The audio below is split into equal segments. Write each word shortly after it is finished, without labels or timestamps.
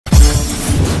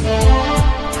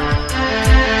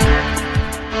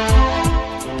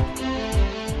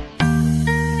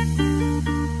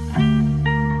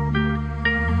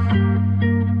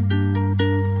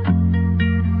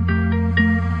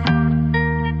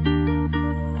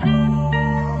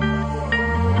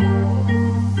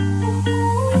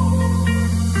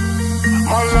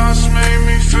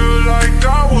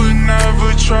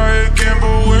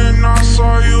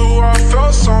saw you, I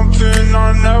felt something I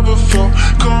never felt.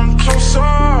 Come closer,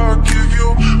 I'll give you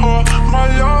all my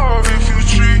love. If you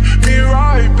treat me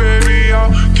right, baby,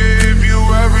 I'll give you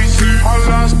everything. My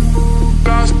last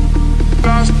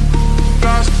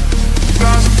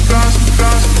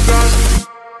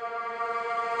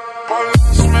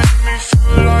made me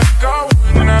feel like I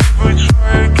would never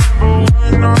try again. But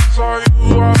when I saw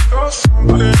you, I felt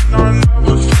something I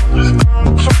never felt.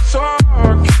 Come closer,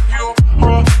 I'll give you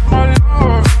all my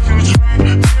love. If you treat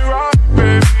me right,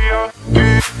 baby, I'll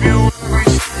give you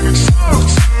everything. Talk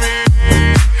to me,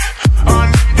 I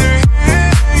need to hear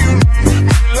you need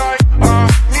me like I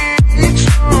need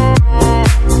you.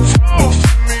 Fall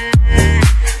for me,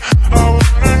 I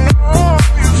wanna know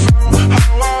you feel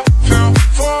how I feel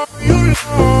for you.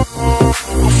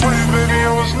 Before you, baby,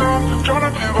 I was numb, trying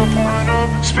to give up, pouring up,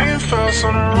 speeding fast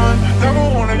on the run. Never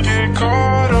wanna get caught.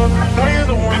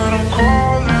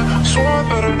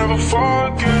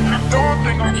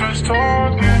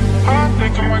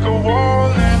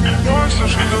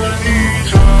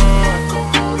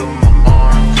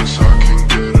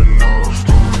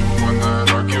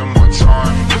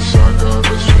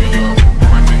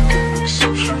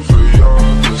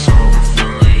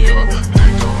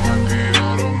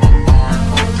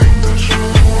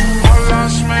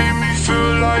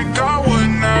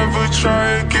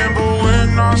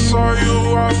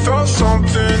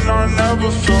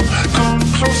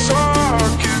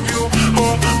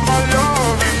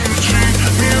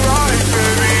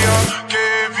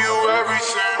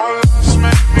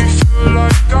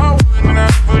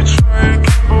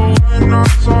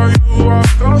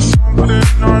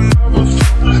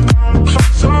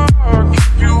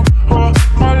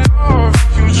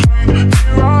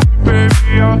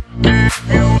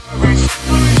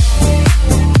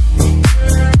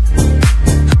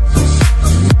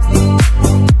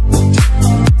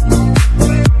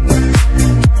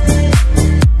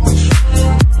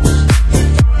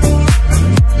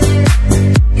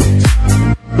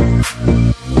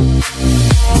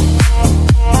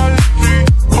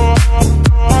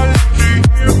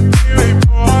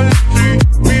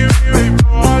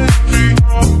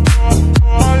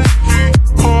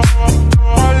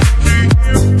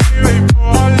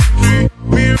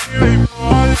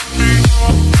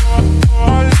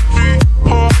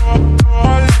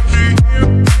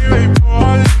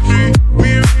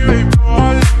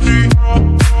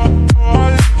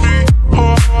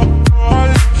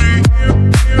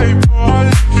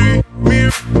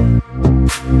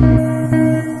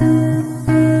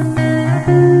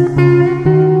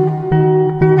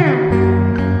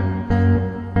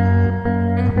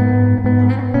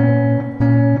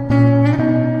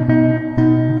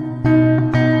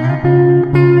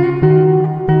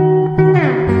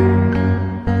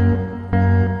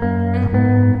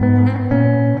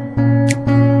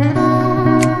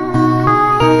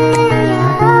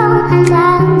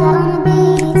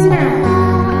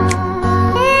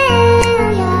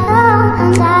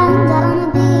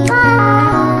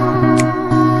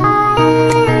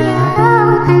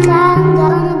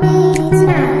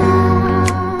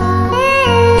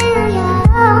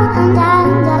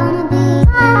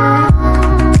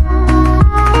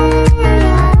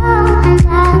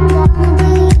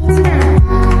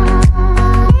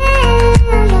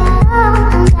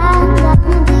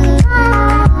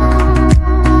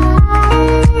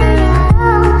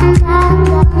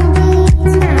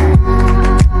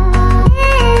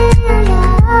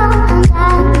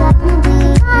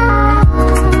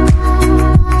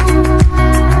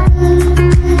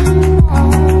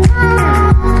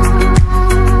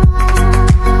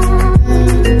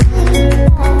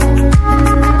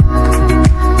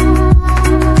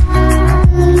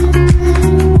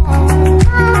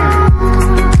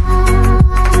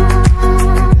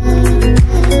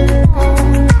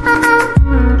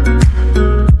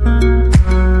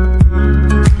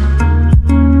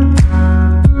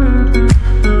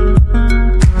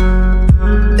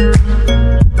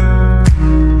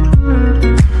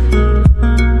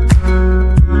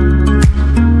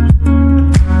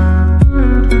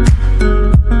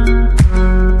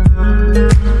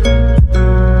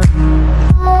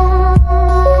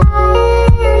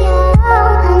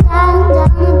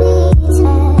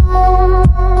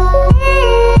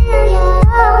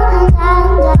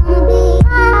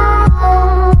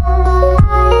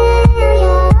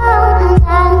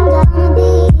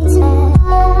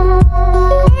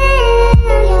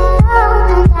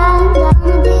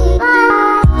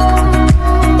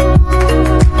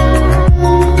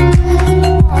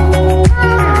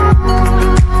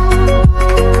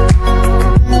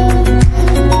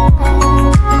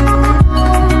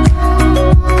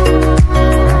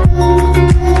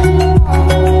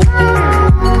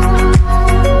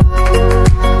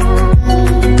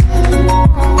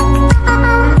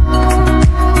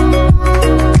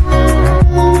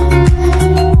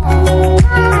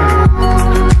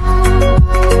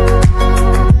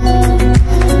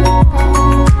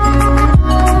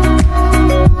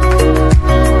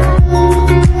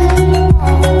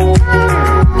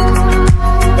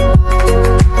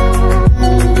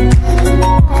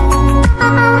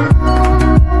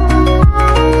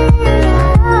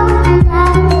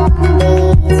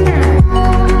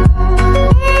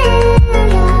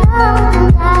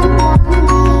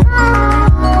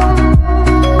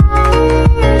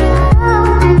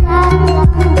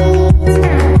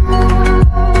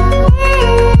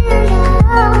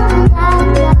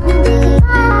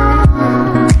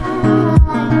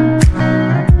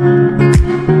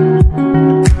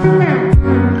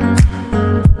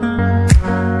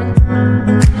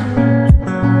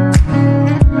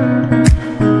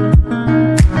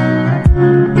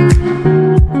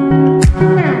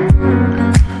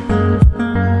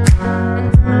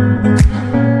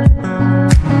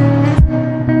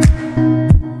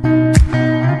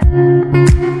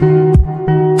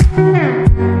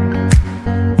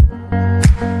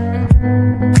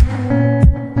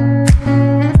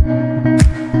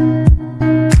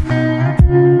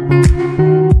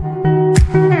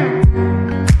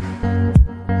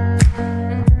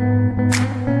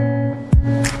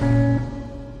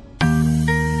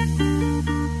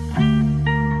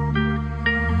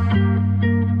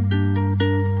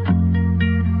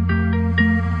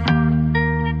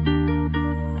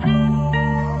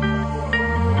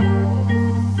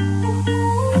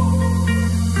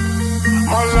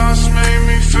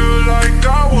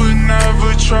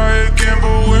 try again,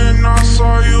 but when I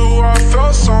saw you, I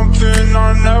felt something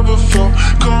I never felt.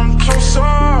 Come closer,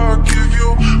 I'll give you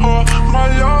all my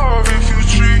love. If you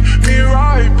treat me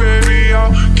right, baby,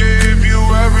 I'll give you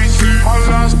everything. My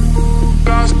last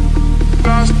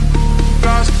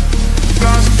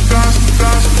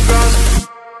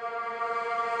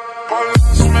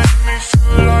make me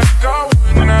feel like I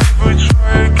would never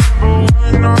try again, but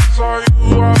when I saw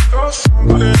you, I felt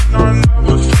something I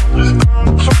never felt.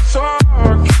 Come closer,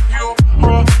 I'll give you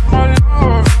all my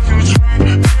love. If you treat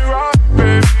me right,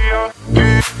 baby, I'll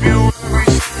give you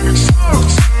everything. Talk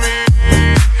to me,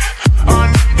 I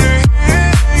need to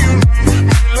hear you need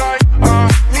me like I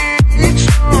need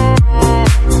you.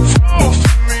 Fall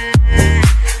for me,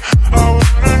 I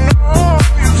wanna know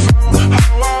you feel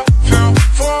how I feel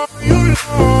for you,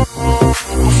 love.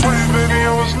 Before you, baby,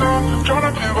 I was numb,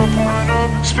 tryna pick up, pouring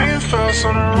up, speeding fast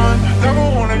on the run, never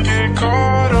wanna get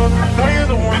caught up. Now you're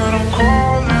the one that I'm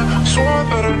calling, swore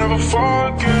that I'd never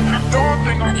forget. Don't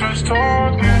think I'm just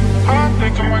talking, I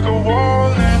think I might go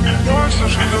all in. Your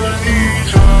exception gonna need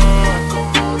ya.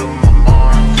 Come out of my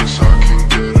mind, 'cause I can't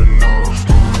get enough.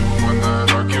 When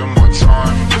that I give my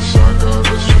time, 'cause I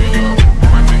gotta swing up.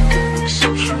 Might make an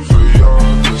exception for ya,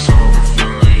 'cause I've been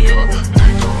feeling ya.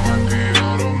 Think I might be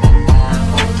out of my mind,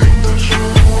 I think that you.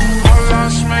 My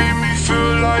last made me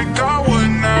feel like I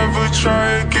would never try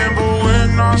again, but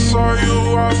when I saw you,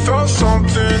 I felt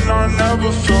something I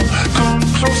never felt. Come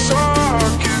closer,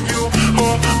 I'll give you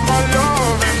all my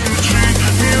love. If you treat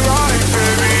me right,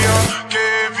 baby, I'll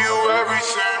give you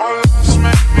everything. My last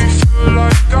made me feel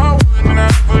like I would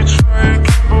never try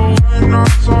again, but when I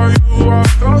saw you, I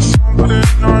felt something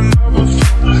I never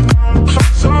felt. Come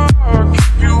closer, I'll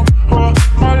give you all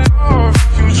my love.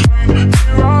 If you treat me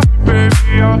right,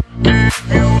 baby, I'll give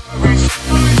you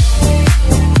everything.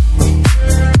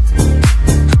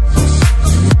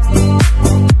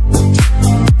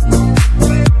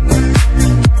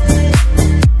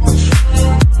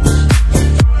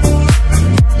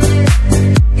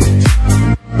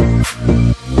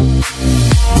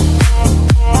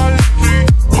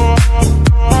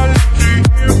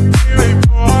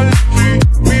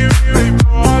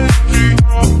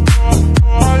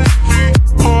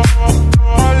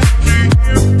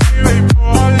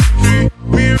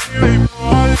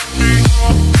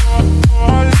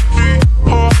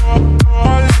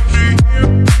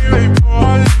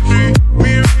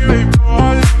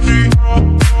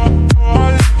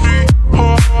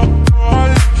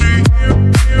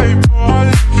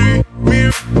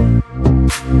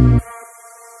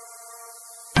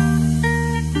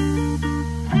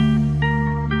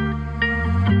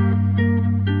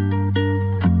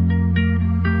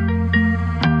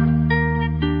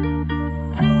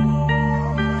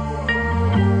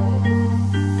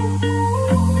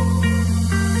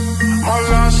 My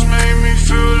last made me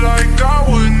feel like I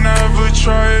would never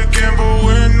try again, but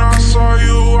when I saw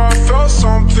you, I felt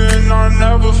something I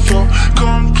never felt.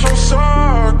 Come closer,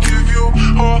 I'll give you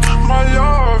all my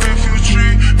love. If you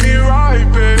treat me right,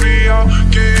 baby, I'll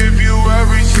give you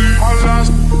everything. My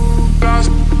last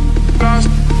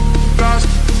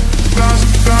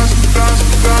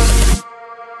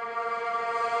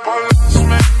My last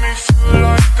made me feel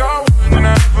like I would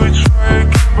never try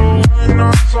again, but when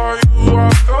I saw you, I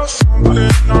felt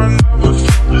something I never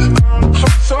felt. Come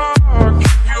closer, I'll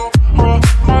give you all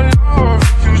my love.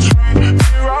 If you treat me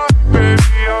right,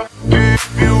 baby, I'll give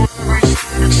you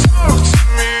everything. Talk to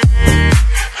me,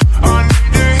 I need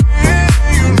to hear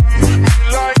you need me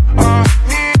like I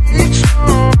need you.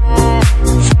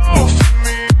 Fall for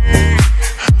me,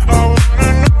 I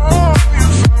wanna know you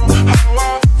feel how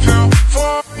I feel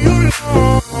for you,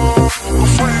 love.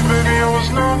 Before you, baby, I was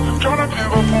numb, tryna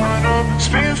pick up, pouring up,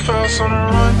 speeding fast on the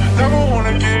run, never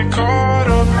wanna get caught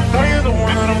up. Now you're the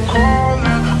one that I'm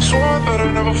calling, swore that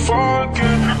I'd never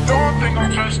forget. Don't think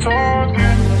I'm just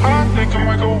talking, I think I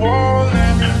might go all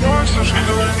in. Your exception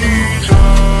gonna need ya.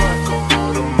 Come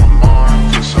out of my mind,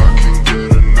 'cause I can't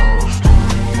get enough.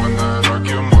 When that I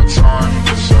give my time,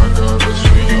 'cause I gotta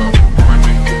swing up. Might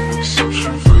make an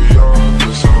exception for ya,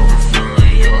 'cause I've been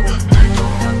feeling ya. Think I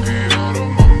might be out of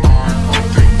my mind, I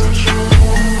think that you.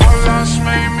 My last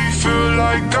made me feel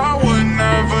like I would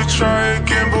never try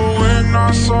again, but when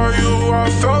I saw you, I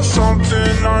felt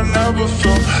something I never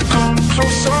felt. Come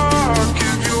closer, I'll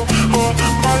give you all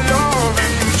my love.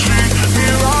 If you treat me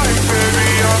right, baby,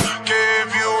 I'll give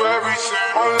you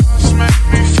everything. My last made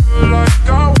me feel like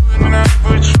I would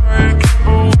never try again,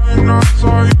 but when I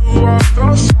saw you, I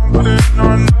felt something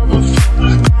I never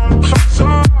felt. Come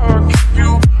closer, I'll give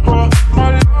you all my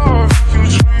love. If you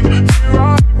treat me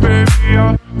right, baby,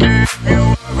 I'll give you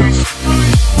everything.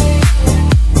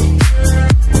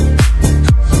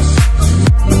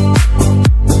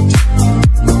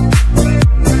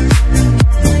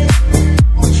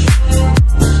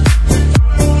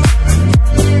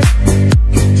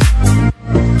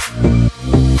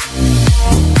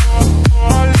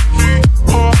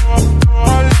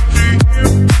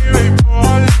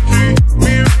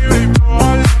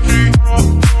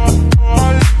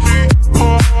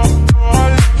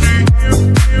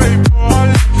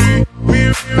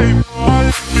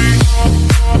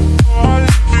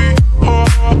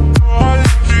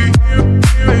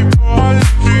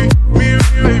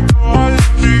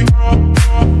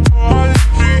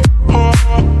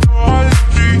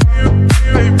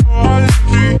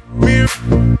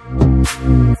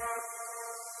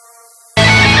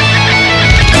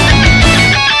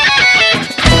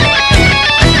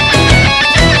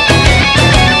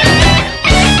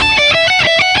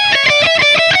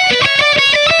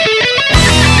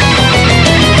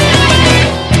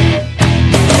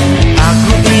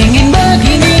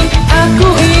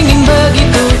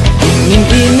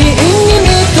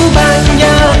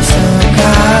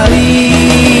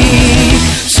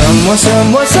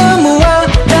 Semua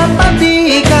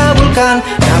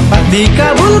dapat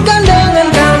dikabulkan dengan